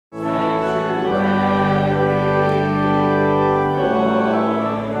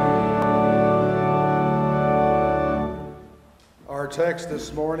text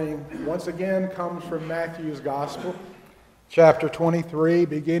this morning once again comes from Matthew's Gospel, chapter 23,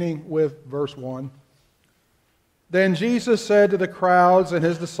 beginning with verse 1. Then Jesus said to the crowds and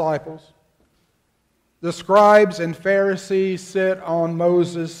his disciples, "The scribes and Pharisees sit on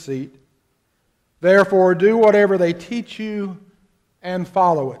Moses' seat. Therefore do whatever they teach you and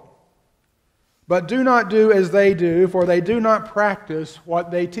follow it. But do not do as they do, for they do not practice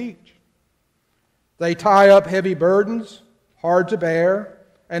what they teach. They tie up heavy burdens, hard to bear,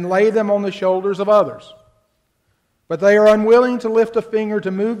 and lay them on the shoulders of others. But they are unwilling to lift a finger to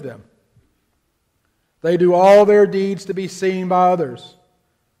move them. They do all their deeds to be seen by others,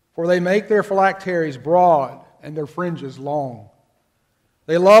 for they make their phylacteries broad and their fringes long.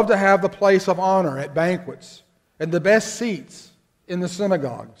 They love to have the place of honor at banquets and the best seats in the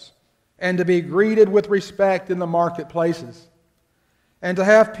synagogues, and to be greeted with respect in the marketplaces, and to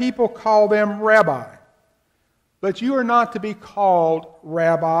have people call them rabbi. But you are not to be called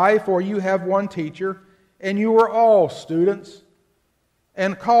rabbi, for you have one teacher, and you are all students.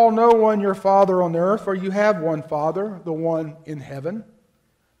 And call no one your father on earth, for you have one Father, the one in heaven.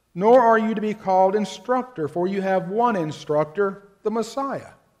 Nor are you to be called instructor, for you have one instructor, the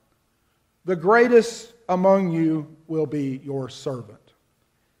Messiah. The greatest among you will be your servant.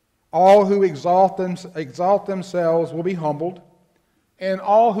 All who exalt themselves will be humbled, and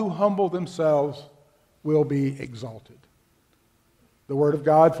all who humble themselves will be exalted." The word of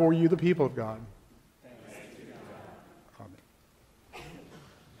God for you, the people of God. Thanks be to God. Amen.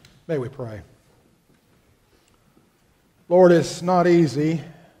 May we pray. Lord, it's not easy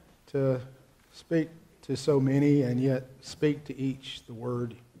to speak to so many and yet speak to each the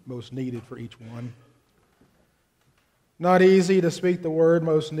word most needed for each one. Not easy to speak the word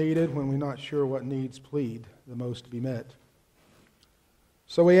most needed when we're not sure what needs plead the most to be met.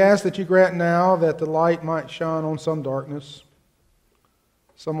 So we ask that you grant now that the light might shine on some darkness,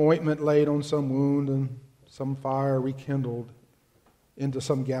 some ointment laid on some wound, and some fire rekindled into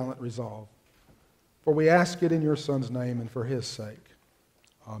some gallant resolve. For we ask it in your Son's name and for his sake.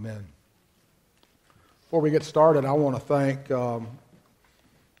 Amen. Before we get started, I want to thank the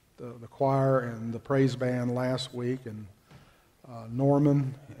choir and the praise band last week, and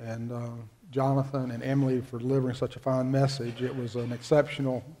Norman and Jonathan and Emily for delivering such a fine message. It was an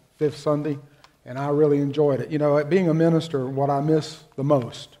exceptional fifth Sunday, and I really enjoyed it. You know, being a minister, what I miss the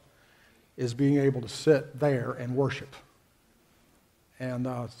most is being able to sit there and worship. And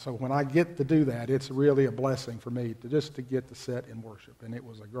so when I get to do that, it's really a blessing for me to get to sit and worship, and it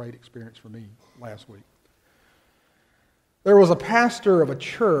was a great experience for me last week. There was a pastor of a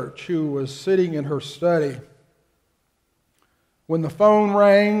church who was sitting in her study when the phone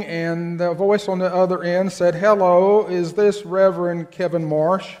rang and the voice on the other end said, "Hello, is this Reverend Catherine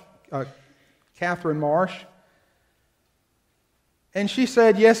Marsh?" And she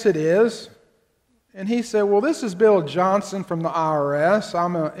said, "Yes, it is." And he said, "Well, this is Bill Johnson from the IRS.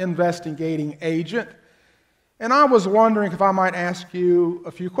 I'm an investigating agent, and I was wondering if I might ask you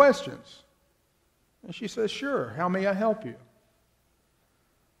a few questions." And she says, "Sure, how may I help you?"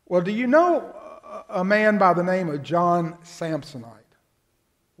 "Well, do you know a man by the name of John Samsonite?"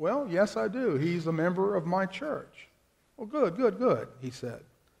 "Well, yes, I do. He's a member of my church." "Well, good, he said.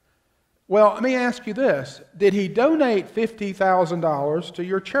 "Well, let me ask you this. Did he donate $50,000 to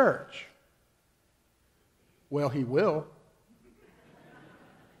your church?" "Well, he will."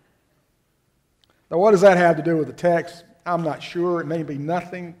 Now, what does that have to do with the text? I'm not sure. It may be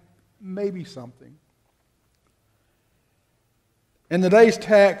nothing, maybe something. In today's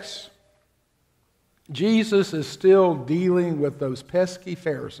text, Jesus is still dealing with those pesky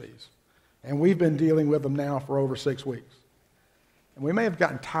Pharisees, and we've been dealing with them now for over 6 weeks. And we may have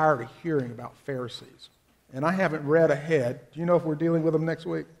gotten tired of hearing about Pharisees, and I haven't read ahead. Do you know if we're dealing with them next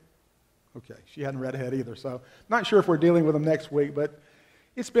week? Okay, she hadn't read ahead either, so not sure if we're dealing with them next week, but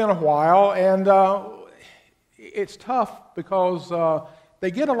it's been a while, and it's tough because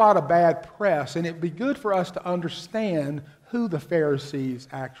they get a lot of bad press, and it'd be good for us to understand who the Pharisees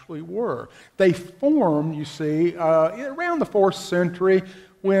actually were. They formed, you see, around the 4th century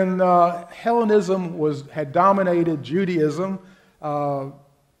when Hellenism had dominated Judaism. The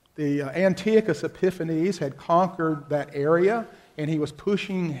Antiochus Epiphanes had conquered that area, and he was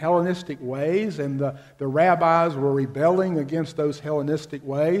pushing Hellenistic ways, and the rabbis were rebelling against those Hellenistic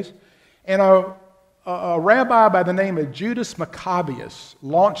ways. And a rabbi by the name of Judas Maccabeus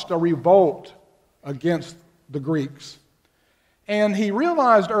launched a revolt against the Greeks. And he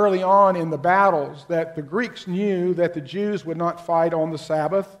realized early on in the battles that the Greeks knew that the Jews would not fight on the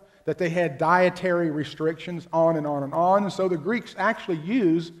Sabbath, that they had dietary restrictions, on and on and on. And so the Greeks actually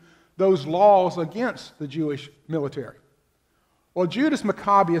used those laws against the Jewish military. Well, Judas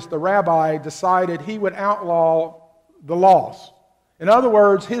Maccabeus, the rabbi, decided he would outlaw the laws. In other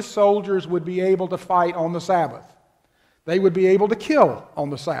words, his soldiers would be able to fight on the Sabbath. They would be able to kill on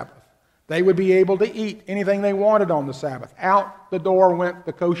the Sabbath. They would be able to eat anything they wanted on the Sabbath. Out the door went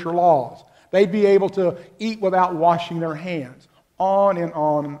the kosher laws. They'd be able to eat without washing their hands. On and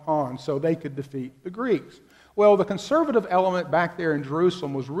on and on, so they could defeat the Greeks. Well, the conservative element back there in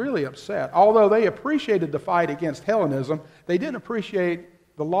Jerusalem was really upset. Although they appreciated the fight against Hellenism, they didn't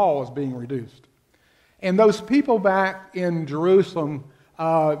appreciate the laws being reduced. And those people back in Jerusalem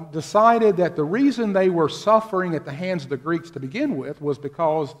decided that the reason they were suffering at the hands of the Greeks to begin with was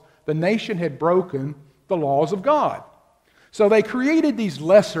because the nation had broken the laws of God. So they created these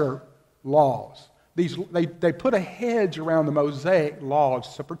lesser laws. They put a hedge around the Mosaic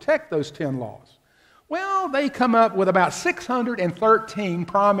laws to protect those 10 laws. Well, they come up with about 613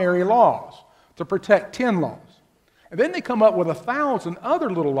 primary laws to protect 10 laws. And then they come up with 1,000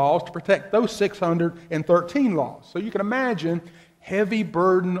 other little laws to protect those 613 laws. So you can imagine heavy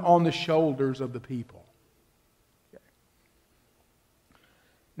burden on the shoulders of the people. Okay.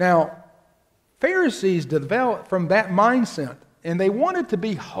 Now, Pharisees developed from that mindset, and they wanted to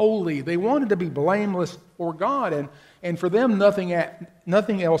be holy. They wanted to be blameless for God, and for them nothing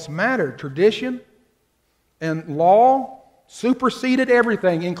else mattered. Tradition and law superseded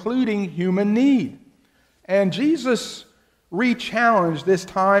everything, including human need. And Jesus re-challenged this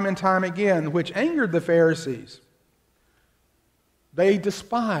time and time again, which angered the Pharisees. They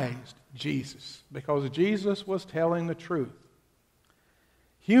despised Jesus because Jesus was telling the truth.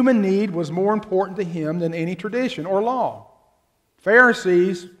 Human need was more important to him than any tradition or law.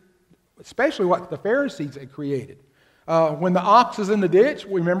 Pharisees, especially what the Pharisees had created. When the ox is in the ditch,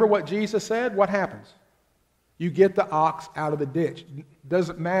 remember what Jesus said? What happens? You get the ox out of the ditch.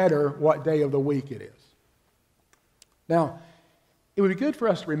 Doesn't matter what day of the week it is. Now, it would be good for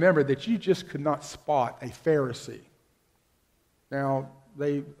us to remember that you just could not spot a Pharisee. Now,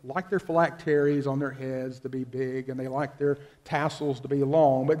 they like their phylacteries on their heads to be big, and they like their tassels to be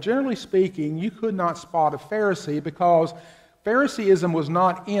long. But generally speaking, you could not spot a Pharisee because Phariseeism was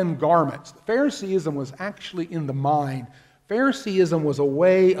not in garments. Phariseeism was actually in the mind. Phariseeism was a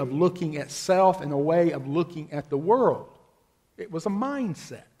way of looking at self and a way of looking at the world. It was a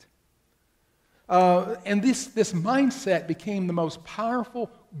mindset. And this mindset became the most powerful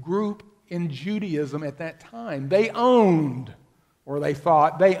group in Judaism at that time. They owned, or they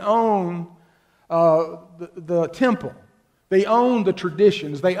thought, they owned the temple. They owned the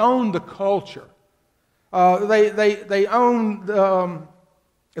traditions. They owned the culture. They owned the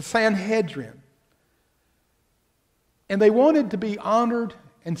Sanhedrin. And they wanted to be honored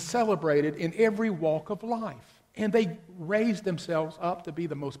and celebrated in every walk of life. And they raised themselves up to be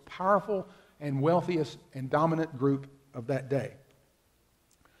the most powerful and wealthiest and dominant group of that day.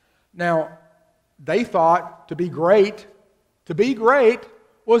 Now, they thought to be great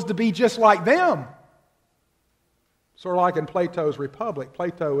was to be just like them. Sort of like in Plato's Republic.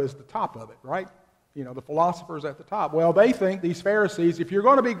 Plato is the top of it, right? You know, the philosophers at the top. Well, they think, these Pharisees, if you're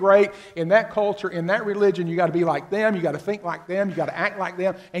going to be great in that culture, in that religion, you got to be like them, you got to think like them, you got to act like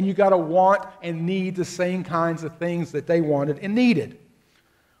them, and you got to want and need the same kinds of things that they wanted and needed.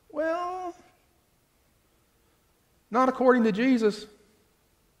 Well, not according to Jesus.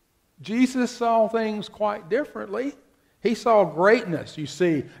 Jesus saw things quite differently. He saw greatness, you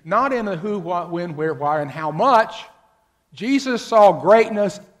see, not in the who, what, when, where, why, and how much. Jesus saw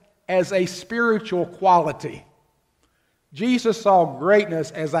greatness as a spiritual quality. Jesus saw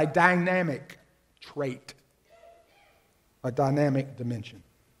greatness as a dynamic trait, a dynamic dimension.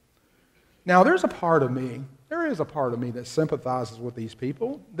 Now, there is a part of me that sympathizes with these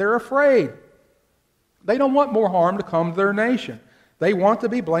people. They're afraid. They don't want more harm to come to their nation. They want to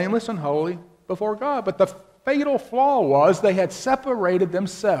be blameless and holy before God. But the fatal flaw was they had separated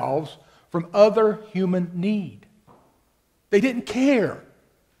themselves from other human need. They didn't care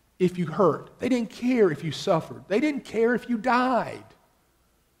if you hurt. They didn't care if you suffered. They didn't care if you died.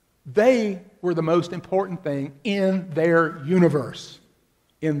 They were the most important thing in their universe,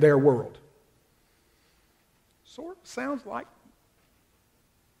 in their world. Sort of sounds like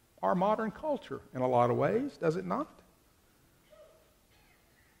our modern culture in a lot of ways, does it not?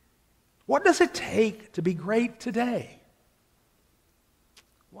 What does it take to be great today?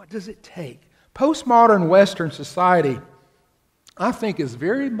 What does it take? Postmodern Western society, I think, is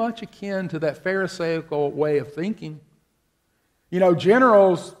very much akin to that Pharisaical way of thinking. You know,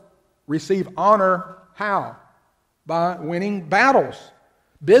 generals receive honor how? By winning battles.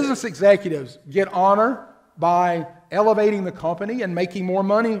 Business executives get honor by elevating the company and making more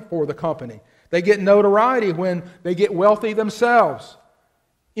money for the company. They get notoriety when they get wealthy themselves.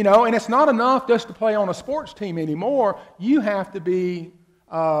 You know, and it's not enough just to play on a sports team anymore. You have to be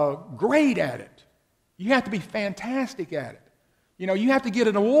great at it. You have to be fantastic at it. You know, you have to get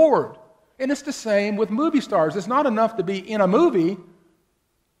an award. And it's the same with movie stars. It's not enough to be in a movie.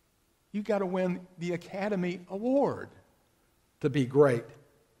 You've got to win the Academy Award to be great.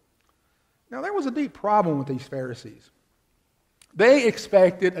 Now, there was a deep problem with these Pharisees. They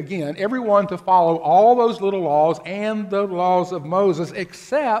expected, again, everyone to follow all those little laws and the laws of Moses,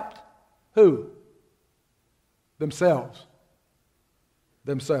 except who? Themselves.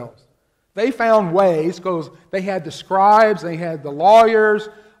 Themselves. They found ways, because they had the scribes, they had the lawyers,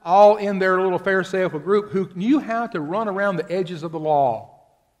 all in their little Pharisaical group, who knew how to run around the edges of the law.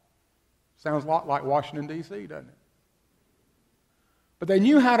 Sounds a lot like Washington, D.C., doesn't it? But they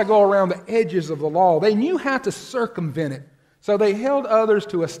knew how to go around the edges of the law. They knew how to circumvent it. So they held others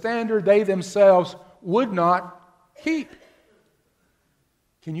to a standard they themselves would not keep.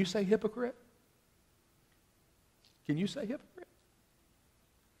 Can you say hypocrite? Can you say hypocrite?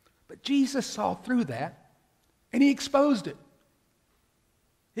 But Jesus saw through that, and he exposed it.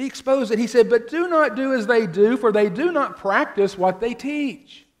 He exposed it. He said, "But do not do as they do, for they do not practice what they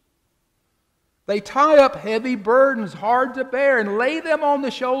teach. They tie up heavy burdens hard to bear and lay them on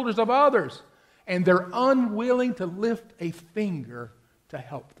the shoulders of others, and they're unwilling to lift a finger to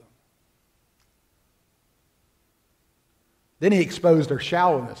help them." Then he exposed their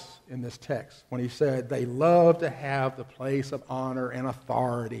shallowness in this text when he said they love to have the place of honor and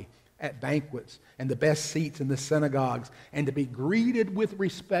authority at banquets and the best seats in the synagogues and to be greeted with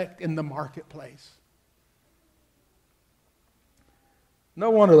respect in the marketplace. No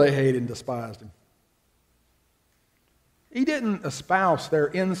wonder they hated and despised him. He didn't espouse their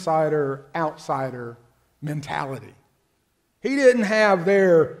insider-outsider mentality. He didn't have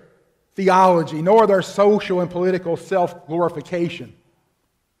their theology, nor their social and political self-glorification.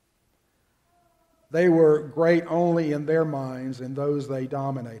 They were great only in their minds and those they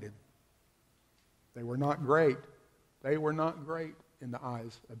dominated. They were not great. They were not great in the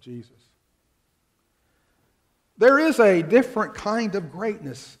eyes of Jesus. There is a different kind of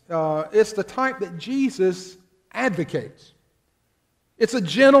greatness. It's the type that Jesus advocates. It's a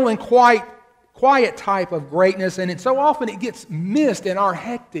gentle and quiet type of greatness, and so often it gets missed in our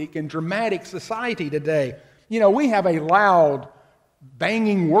hectic and dramatic society today. You know, we have a loud,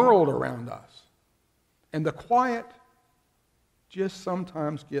 banging world around us, and the quiet just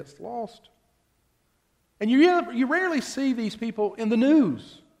sometimes gets lost. And you rarely see these people in the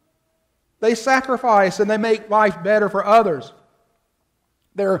news. They sacrifice and they make life better for others.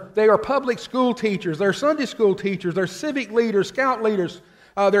 They are public school teachers, they're Sunday school teachers, they're civic leaders, scout leaders,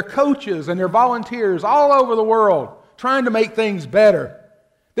 they're coaches and they're volunteers all over the world trying to make things better.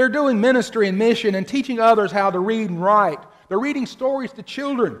 They're doing ministry and mission and teaching others how to read and write. They're reading stories to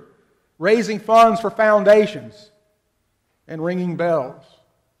children, raising funds for foundations, and ringing bells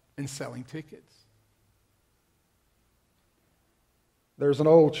and selling tickets. There's an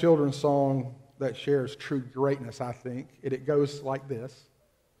old children's song that shares true greatness, I think, and it goes like this.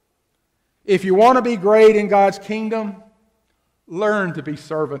 If you want to be great in God's kingdom, learn to be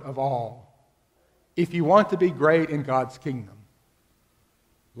servant of all. If you want to be great in God's kingdom,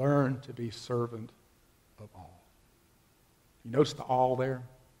 learn to be servant of all. You notice the all there?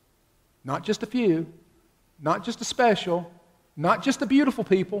 Not just a few, not just a special, not just the beautiful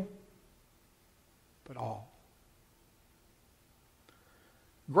people, but all.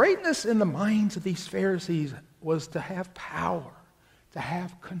 Greatness in the minds of these Pharisees was to have power, to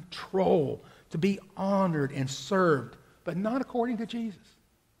have control, to be honored and served, but not according to Jesus.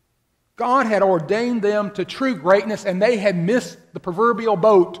 God had ordained them to true greatness, and they had missed the proverbial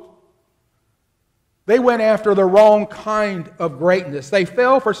boat. They went after the wrong kind of greatness. They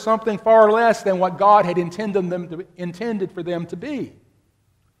fell for something far less than what God had intended for them to be.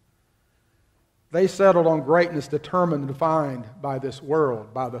 They settled on greatness determined and defined by this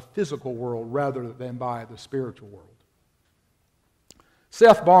world, by the physical world, rather than by the spiritual world.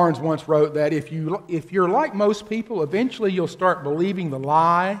 Seth Barnes once wrote that if you're like most people, eventually you'll start believing the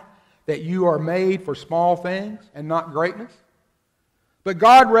lie that you are made for small things and not greatness. But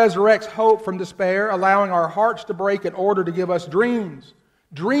God resurrects hope from despair, allowing our hearts to break in order to give us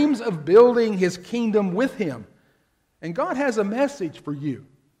dreams of building His kingdom with Him. And God has a message for you.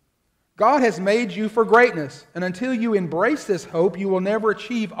 God has made you for greatness, and until you embrace this hope, you will never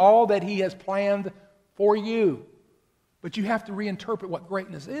achieve all that He has planned for you. But you have to reinterpret what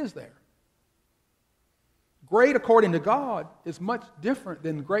greatness is there. Great according to God is much different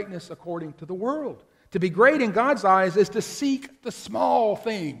than greatness according to the world. To be great in God's eyes is to seek the small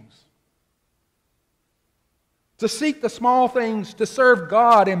things. to seek the small things, to serve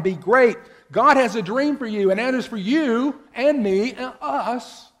God and be great. God has a dream for you, and that is for you and me and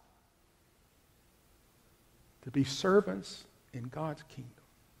us to be servants in God's kingdom.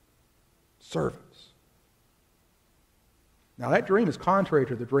 Servants. Now that dream is contrary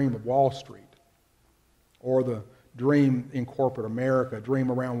to the dream of Wall Street or the dream in corporate America, a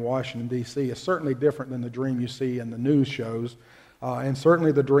dream around Washington, D.C. It's certainly different than the dream you see in the news shows, and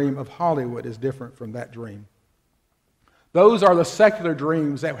certainly the dream of Hollywood is different from that dream. Those are the secular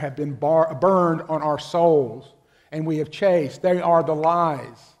dreams that have been burned on our souls and we have chased. They are the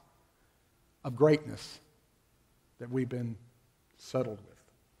lies of greatness that we've been settled with.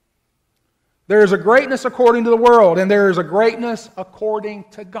 There is a greatness according to the world, and there is a greatness according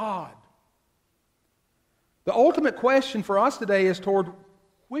to God. The ultimate question for us today is toward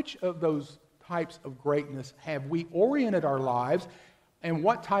which of those types of greatness have we oriented our lives, and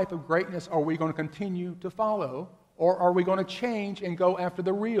what type of greatness are we going to continue to follow, or are we going to change and go after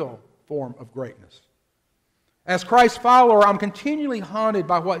the real form of greatness? As Christ's follower, I'm continually haunted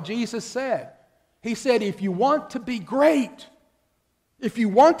by what Jesus said. He said, if you want to be great, if you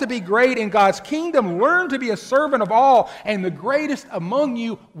want to be great in God's kingdom, learn to be a servant of all, and the greatest among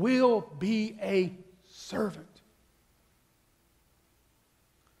you will be a servant.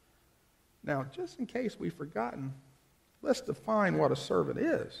 Now, just in case we've forgotten, let's define what a servant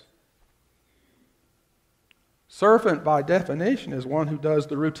is. Servant, by definition, is one who does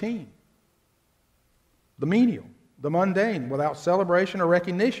the routine, the menial, the mundane, without celebration or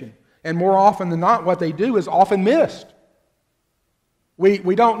recognition. And more often than not, what they do is often missed.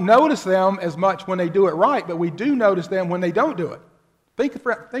 We don't notice them as much when they do it right, but we do notice them when they don't do it. Think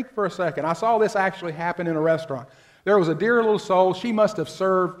for a second. I saw this actually happen in a restaurant. There was a dear little soul. She must have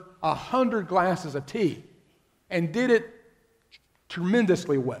served 100 glasses of tea and did it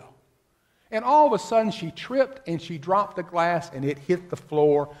tremendously well. And all of a sudden she tripped and she dropped the glass and it hit the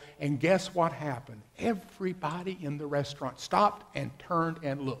floor. And guess what happened? Everybody in the restaurant stopped and turned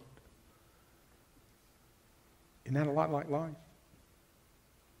and looked. Isn't that a lot like life?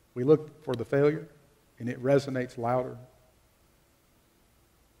 We look for the failure and it resonates louder.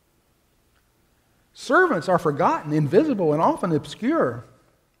 Servants are forgotten, invisible, and often obscure.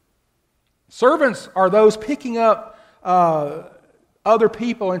 Servants are those picking up other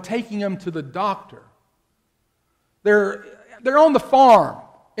people and taking them to the doctor. They're on the farm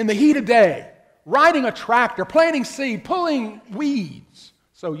in the heat of day, riding a tractor, planting seed, pulling weeds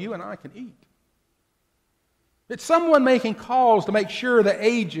so you and I can eat. It's someone making calls to make sure the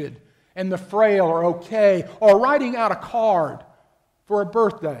aged and the frail are okay, or writing out a card for a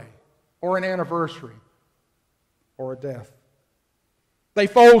birthday or an anniversary or a death. They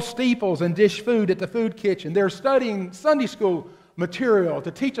fold steeples and dish food at the food kitchen. They're studying Sunday school material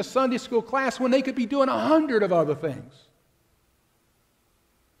to teach a Sunday school class when they could be doing 100 of other things.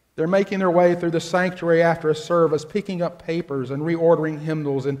 They're making their way through the sanctuary after a service, picking up papers and reordering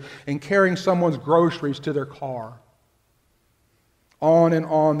hymnals and carrying someone's groceries to their car. On and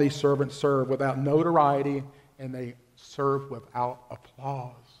on these servants serve without notoriety, and they serve without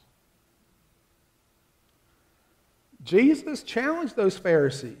applause. Jesus challenged those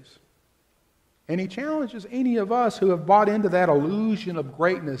Pharisees, and he challenges any of us who have bought into that illusion of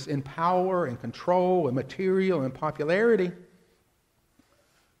greatness in power and control and material and popularity.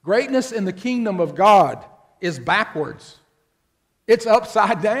 Greatness in the kingdom of God is backwards. It's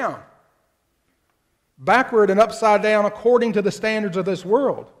upside down. Backward and upside down according to the standards of this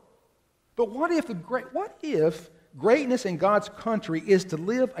world. But what if greatness in God's country is to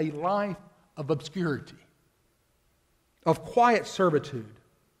live a life of obscurity, of quiet servitude,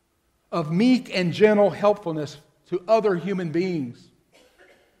 of meek and gentle helpfulness to other human beings?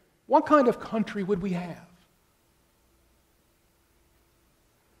 What kind of country would we have?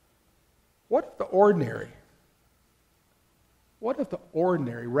 What if the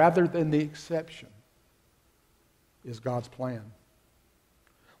ordinary rather than the exception is God's plan?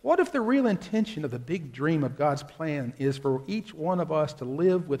 What if the real intention of the big dream of God's plan is for each one of us to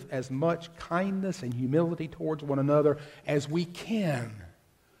live with as much kindness and humility towards one another as we can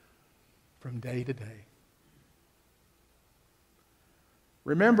from day to day?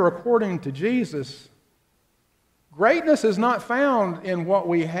 Remember, according to Jesus, greatness is not found in what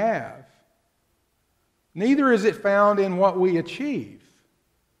we have. Neither is it found in what we achieve.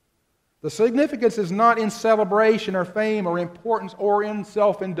 The significance is not in celebration or fame or importance or in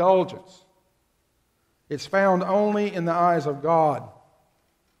self-indulgence. It's found only in the eyes of God,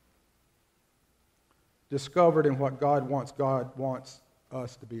 discovered in what God wants. God wants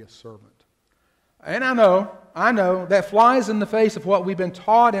us to be a servant. And I know, that flies in the face of what we've been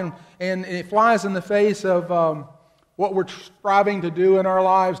taught, and it flies in the face of what we're striving to do in our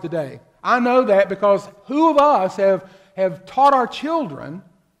lives today. I know that because who of us have taught our children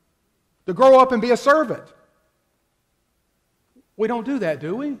to grow up and be a servant? We don't do that,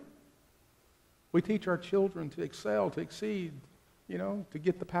 do we? We teach our children to excel, to exceed, to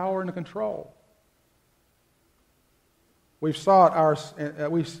get the power and the control. We teach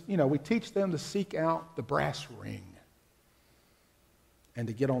them to seek out the brass ring and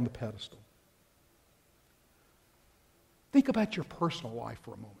to get on the pedestal. Think about your personal life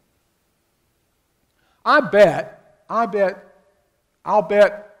for a moment. I'll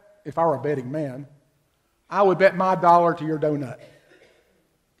bet, if I were a betting man, I would bet my dollar to your donut.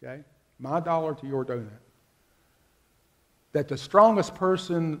 Okay? My dollar to your donut. That the strongest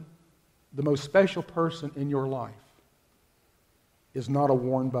person, the most special person in your life is not a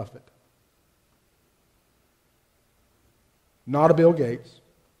Warren Buffett. Not a Bill Gates.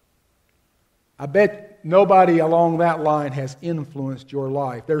 I bet nobody along that line has influenced your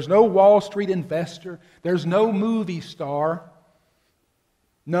life. There's no Wall Street investor. There's no movie star.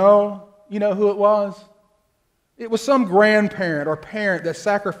 No, you know who it was? It was some grandparent or parent that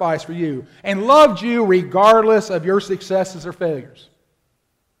sacrificed for you and loved you regardless of your successes or failures.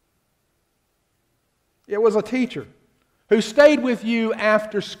 It was a teacher who stayed with you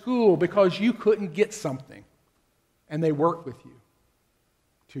after school because you couldn't get something, and they worked with you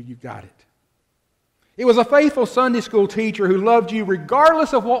till you got it. It was a faithful Sunday school teacher who loved you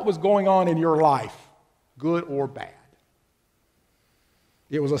regardless of what was going on in your life, good or bad.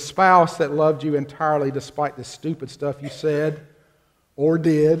 It was a spouse that loved you entirely despite the stupid stuff you said or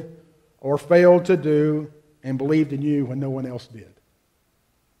did or failed to do and believed in you when no one else did.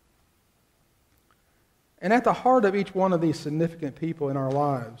 And at the heart of each one of these significant people in our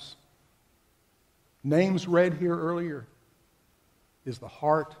lives, names read here earlier, is the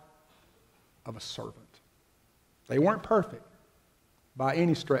heart of a servant. They weren't perfect by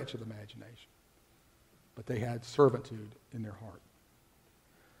any stretch of the imagination, but they had servitude in their heart.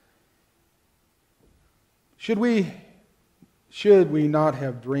 Should we not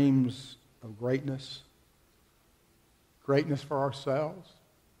have dreams of greatness? Greatness for ourselves?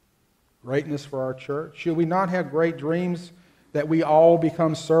 Greatness for our church? Should we not have great dreams that we all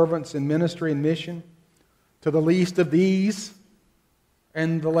become servants in ministry and mission to the least of these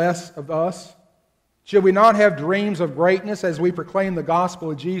and the less of us? Should we not have dreams of greatness as we proclaim the gospel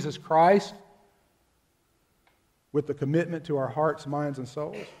of Jesus Christ with the commitment to our hearts, minds, and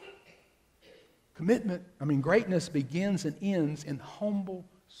souls? Greatness begins and ends in humble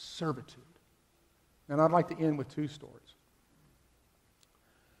servitude. And I'd like to end with two stories.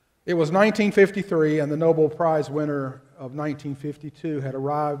 It was 1953, and the Nobel Prize winner of 1952 had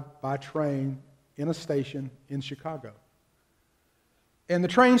arrived by train in a station in Chicago. And the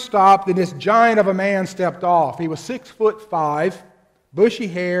train stopped, and this giant of a man stepped off. He was 6'5", bushy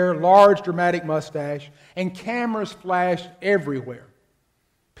hair, large dramatic mustache, and cameras flashed everywhere.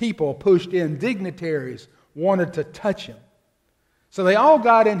 People pushed in, dignitaries wanted to touch him. So they all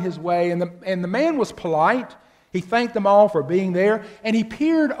got in his way, and the man was polite. He thanked them all for being there, and he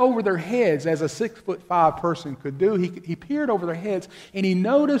peered over their heads as a 6'5" person could do. He peered over their heads, and he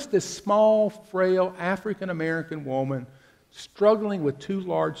noticed this small, frail African-American woman struggling with two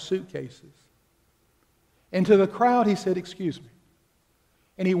large suitcases. And to the crowd, he said, "Excuse me."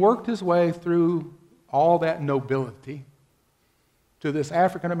 And he worked his way through all that nobility to this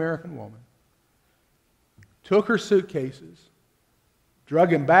African-American woman, took her suitcases,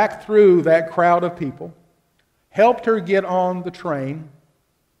 drug him back through that crowd of people, helped her get on the train,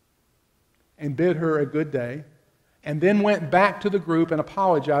 and bid her a good day, and then went back to the group and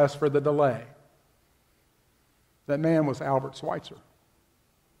apologized for the delay. That man was Albert Schweitzer.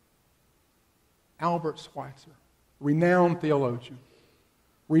 Albert Schweitzer, renowned theologian,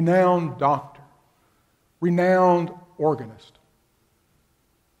 renowned doctor, renowned organist,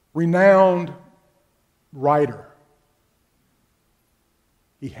 renowned writer.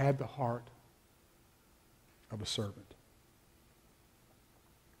 He had the heart of a servant.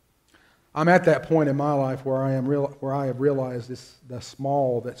 I'm at that point in my life where I have realized the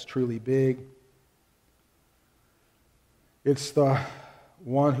small that's truly big. It's the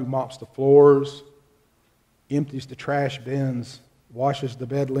one who mops the floors, empties the trash bins, washes the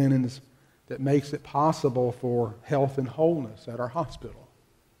bed linens, that makes it possible for health and wholeness at our hospital.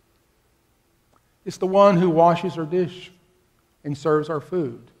 It's the one who washes our dish and serves our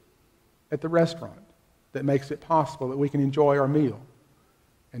food at the restaurant that makes it possible that we can enjoy our meal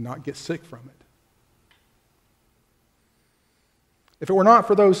and not get sick from it. If it were not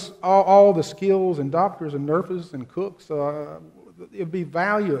for those all the skills and doctors and nurses and cooks, it would be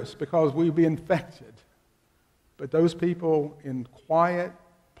valueless because we'd be infected. but those people in quiet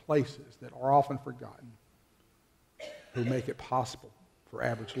places that are often forgotten who make it possible for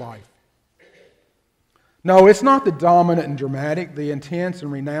average life. No, it's not the dominant and dramatic, the intense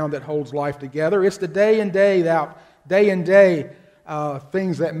and renowned that holds life together. It's the day in, day out,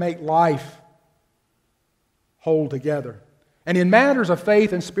 things that make life hold together. And in matters of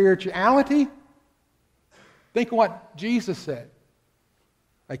faith and spirituality, think of what Jesus said.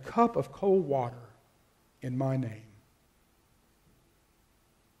 A cup of cold water in my name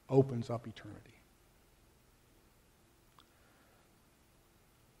opens up eternity.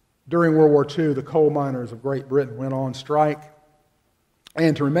 During World War II, the coal miners of Great Britain went on strike.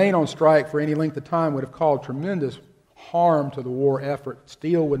 And to remain on strike for any length of time would have caused tremendous harm to the war effort.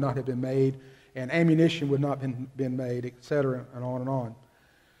 Steel would not have been made, and ammunition would not have been made, etc., and on and on.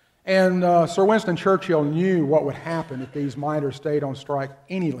 And Sir Winston Churchill knew what would happen if these miners stayed on strike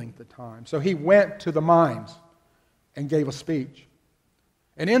any length of time. So he went to the mines and gave a speech.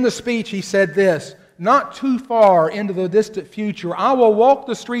 And in the speech he said this, "Not too far into the distant future, I will walk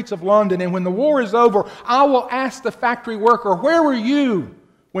the streets of London, and when the war is over, I will ask the factory worker, 'Where were you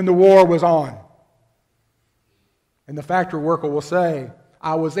when the war was on?' And the factory worker will say,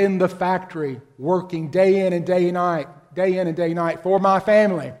 'I was in the factory working day in and day night for my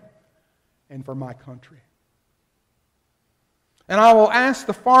family and for my country.' And I will ask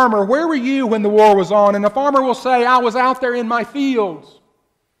the farmer, 'Where were you when the war was on?' And the farmer will say, 'I was out there in my fields,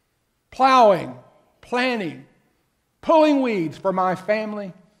 plowing, planting, pulling weeds for my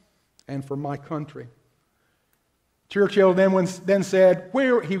family and for my country.'" Churchill then said,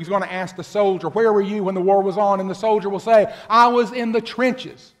 he was going to ask the soldier, "Where were you when the war was on?" And the soldier will say, "I was in the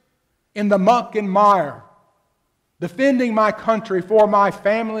trenches, in the muck and mire, defending my country for my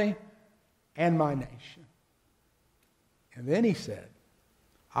family and my nation." And then he said,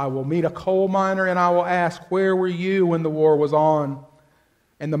 "I will meet a coal miner and I will ask, 'Where were you when the war was on?'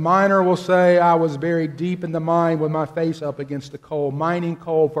 And the miner will say, 'I was buried deep in the mine with my face up against the coal, mining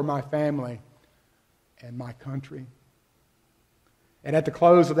coal for my family and my country.'" And at the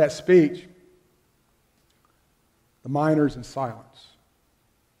close of that speech, the miners in silence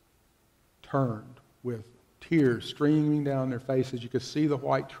turned with tears streaming down their faces. You could see the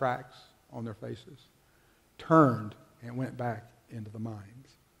white tracks on their faces. Turned and went back into the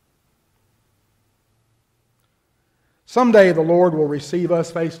mines. Someday the Lord will receive us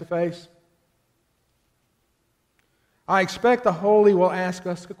face to face. I expect the Holy will ask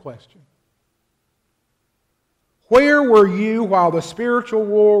us a question. Where were you while the spiritual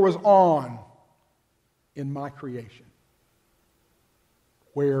war was on in my creation?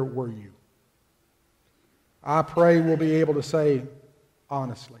 Where were you? I pray we'll be able to say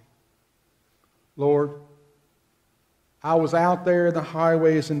honestly, Lord, I was out there in the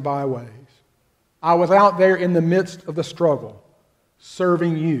highways and byways. I was out there in the midst of the struggle,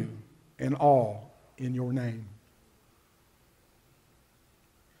 serving you and all in your name.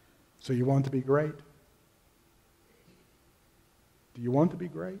 So you want to be great? Do you want to be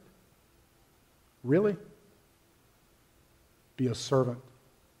great? Really? Be a servant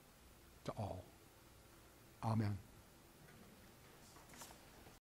to all. Amen.